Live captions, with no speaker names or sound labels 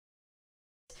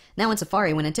Now in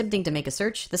Safari, when attempting to make a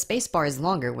search, the space bar is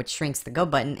longer, which shrinks the go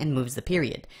button and moves the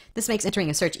period. This makes entering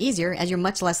a search easier, as you're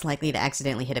much less likely to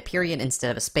accidentally hit a period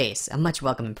instead of a space, a much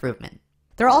welcome improvement.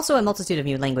 There are also a multitude of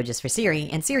new languages for Siri,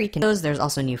 and Siri can those. There's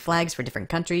also new flags for different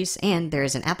countries, and there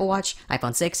is an Apple Watch,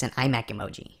 iPhone 6, and iMac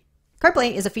emoji.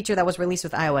 CarPlay is a feature that was released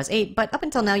with iOS 8, but up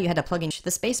until now you had to plug in. The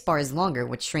spacebar is longer,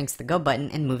 which shrinks the go button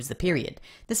and moves the period.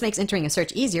 This makes entering a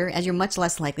search easier, as you're much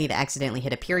less likely to accidentally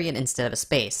hit a period instead of a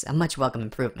space, a much welcome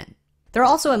improvement. There are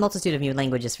also a multitude of new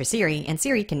languages for Siri, and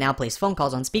Siri can now place phone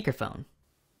calls on speakerphone.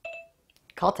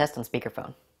 Call test on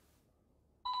speakerphone.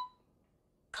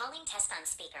 Calling test on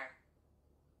speaker.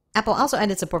 Apple also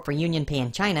added support for Union Pay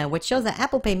in China, which shows that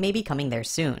Apple Pay may be coming there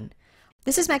soon.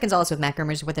 This is Matt Gonzalez with Mac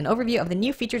Rumors with an overview of the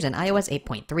new features in iOS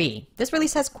 8.3. This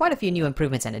release has quite a few new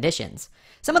improvements and additions.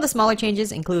 Some of the smaller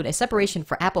changes include a separation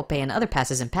for Apple Pay and other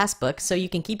passes in Passbook, so you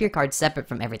can keep your cards separate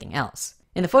from everything else.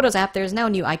 In the Photos app, there's now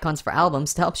new icons for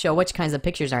albums to help show which kinds of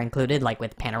pictures are included, like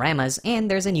with panoramas,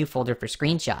 and there's a new folder for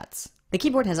screenshots. The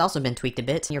keyboard has also been tweaked a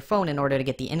bit on your phone in order to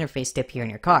get the interface to appear in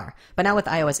your car, but now with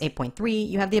iOS 8.3,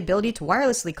 you have the ability to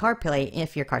wirelessly CarPlay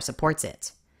if your car supports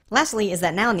it. Lastly is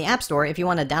that now in the App Store, if you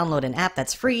want to download an app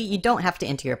that's free, you don't have to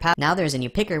enter your password. Now there's a new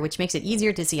picker, which makes it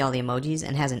easier to see all the emojis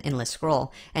and has an endless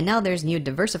scroll, and now there's new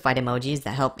diversified emojis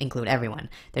that help include everyone.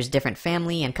 There's different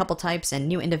family and couple types and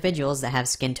new individuals that have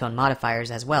skin tone modifiers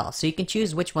as well, so you can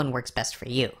choose which one works best for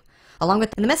you. Along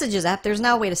with in the Messages app, there's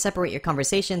now a way to separate your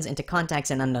conversations into contacts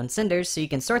and unknown senders so you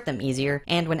can sort them easier,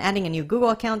 and when adding a new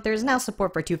Google account, there's now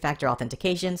support for two-factor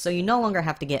authentication, so you no longer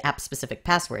have to get app-specific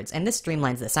passwords, and this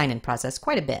streamlines the sign-in process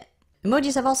quite a bit.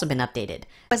 Emojis have also been updated.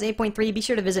 iOS 8.3, be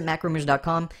sure to visit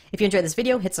MacRumors.com. If you enjoyed this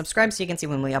video, hit subscribe so you can see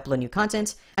when we upload new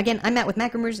content. Again, I'm Matt with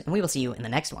Mac Rumors, and we will see you in the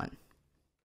next one.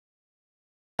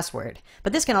 Password.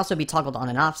 But this can also be toggled on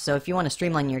and off, so if you want to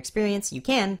streamline your experience, you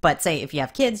can, but say if you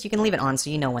have kids, you can leave it on so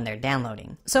you know when they're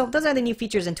downloading. So those are the new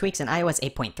features and tweaks in iOS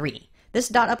 8.3. This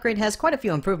dot upgrade has quite a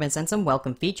few improvements and some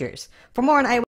welcome features. For more on iOS